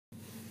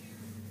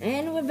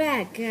And we're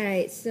back.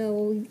 Alright,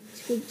 so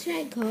we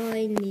tried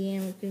calling the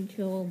animal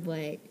control, but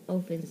it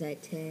opens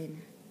at 10.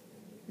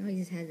 Now we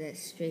just have that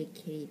stray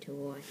kitty to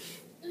watch.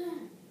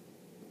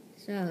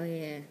 So,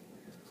 yeah.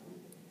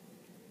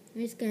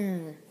 I'm just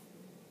gonna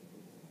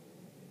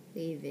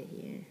leave it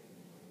here.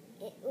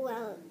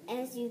 Well,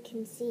 as you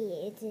can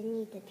see, it's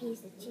underneath a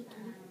piece of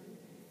chicken.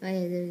 Oh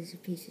yeah, there's a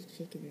piece of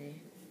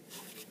chicken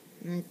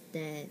there. Not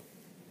that.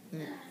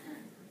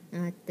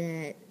 Not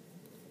that.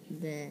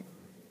 That.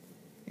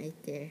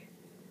 Right there.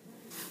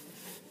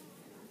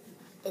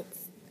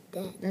 It's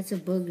that. That's a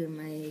booger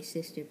my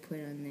sister put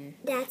on there.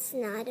 That's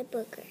not a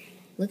booger.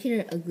 Look at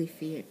her ugly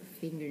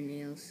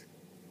fingernails.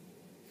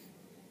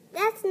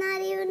 That's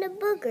not even a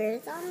booger.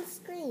 It's on the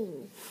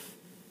screen.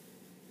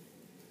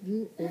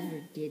 You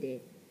overdid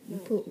it. You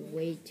put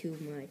way too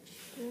much.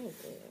 No,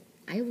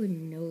 I didn't. I would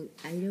know.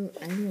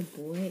 I'm a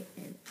boy,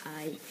 and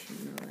I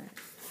should know that.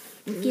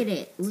 Look at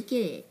it. Look at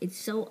it. It's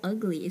so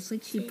ugly. It's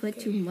like she put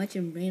too much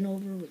and ran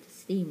over with the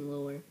steam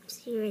blower.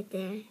 See right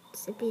there?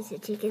 It's a piece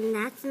of chicken.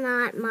 That's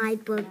not my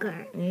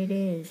booger. It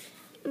is.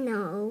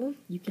 No.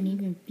 You can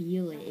even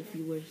feel it if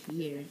you were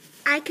here.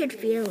 I could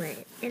feel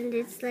it, and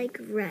it's like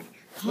red.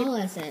 Call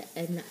us at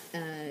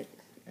 100.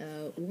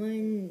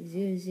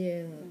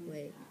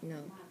 Wait,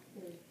 no.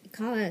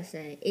 Call us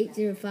at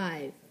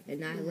 805,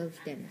 and I love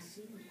Dennis.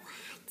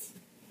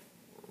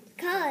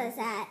 Call us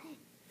at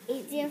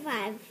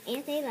 805.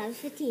 Anthony loves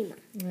Fatima.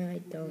 No, I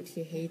don't.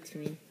 She hates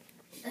me.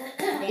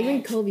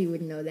 Even Kobe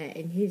would know that,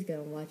 and he's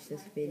gonna watch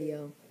this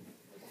video.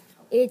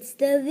 It's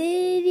the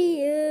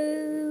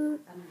video.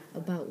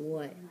 About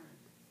what?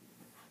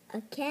 A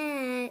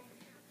cat.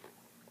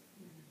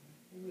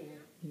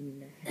 In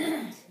the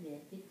hat.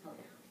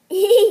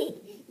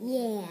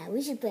 Yeah,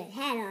 we should put a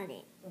hat on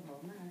it.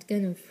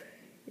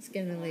 It's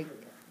gonna like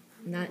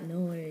not know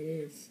what it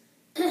is.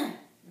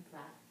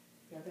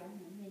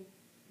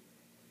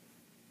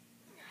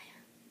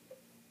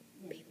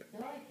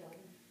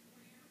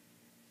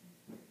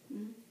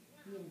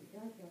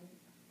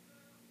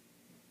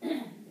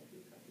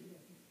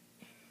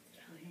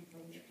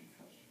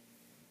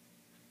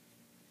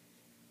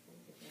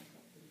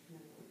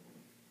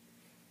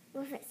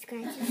 What if it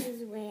scratches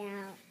his way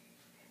out?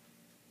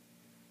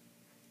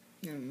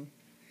 I don't know.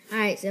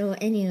 Alright, so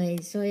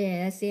anyways, so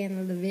yeah, that's the end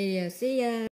of the video. See ya!